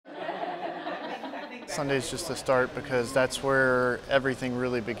Sunday's just the start because that's where everything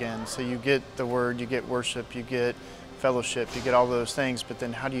really begins. So you get the word, you get worship, you get fellowship, you get all those things, but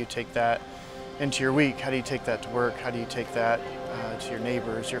then how do you take that into your week? How do you take that to work? How do you take that to your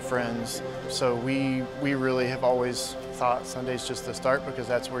neighbors, your friends? So we really have always thought Sunday's just the start because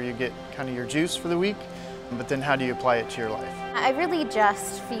that's where you get kind of your juice for the week. But then how do you apply it to your life? I really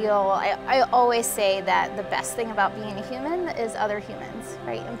just feel, I always say that the best thing about being a human is other humans,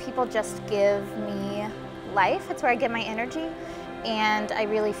 right? And people just give me life. It's where I get my energy. And I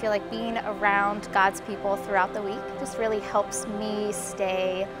really feel like being around God's people throughout the week just really helps me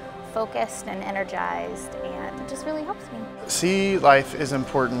stay focused and energized, and it just really helps me. See Life is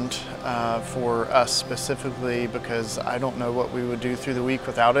important for us specifically because I don't know what we would do through the week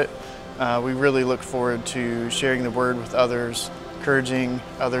without it. We really look forward to sharing the word with others, encouraging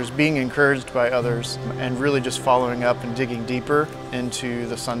others, being encouraged by others, and really just following up and digging deeper into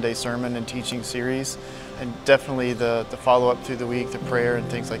the Sunday sermon and teaching series. And definitely the follow-up through the week, the prayer and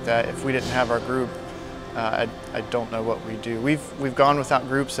things like that. If we didn't have our group, I don't know what we'd do. We've gone without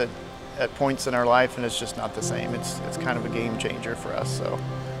groups at points in our life, and it's just not the same. It's kind of a game changer for us. So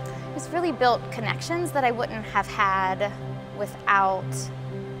it's really built connections that I wouldn't have had without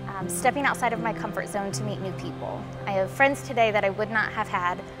stepping outside of my comfort zone to meet new people. I have friends today that I would not have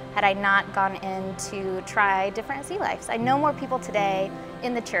had I not gone in to try different sea lives. I know more people today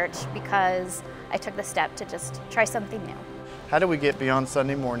in the church because I took the step to just try something new. How do we get beyond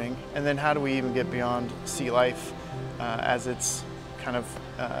Sunday morning, and then how do we even get beyond Sea Life as it's kind of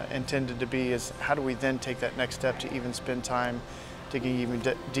intended to be? Is how do we then take that next step to even spend time digging even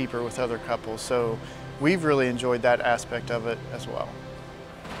deeper with other couples? So we've really enjoyed that aspect of it as well.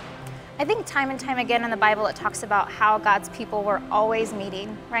 I think time and time again in the Bible it talks about how God's people were always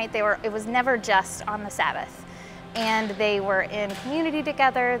meeting, right? It was never just on the Sabbath. And they were in community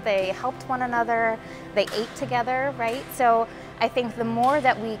together, they helped one another, they ate together, right? So I think the more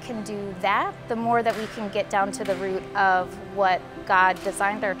that we can do that, the more that we can get down to the root of what God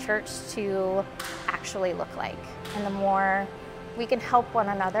designed our church to actually look like. And the more we can help one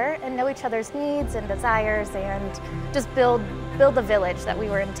another and know each other's needs and desires and just build the village that we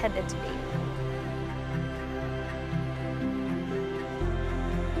were intended to be.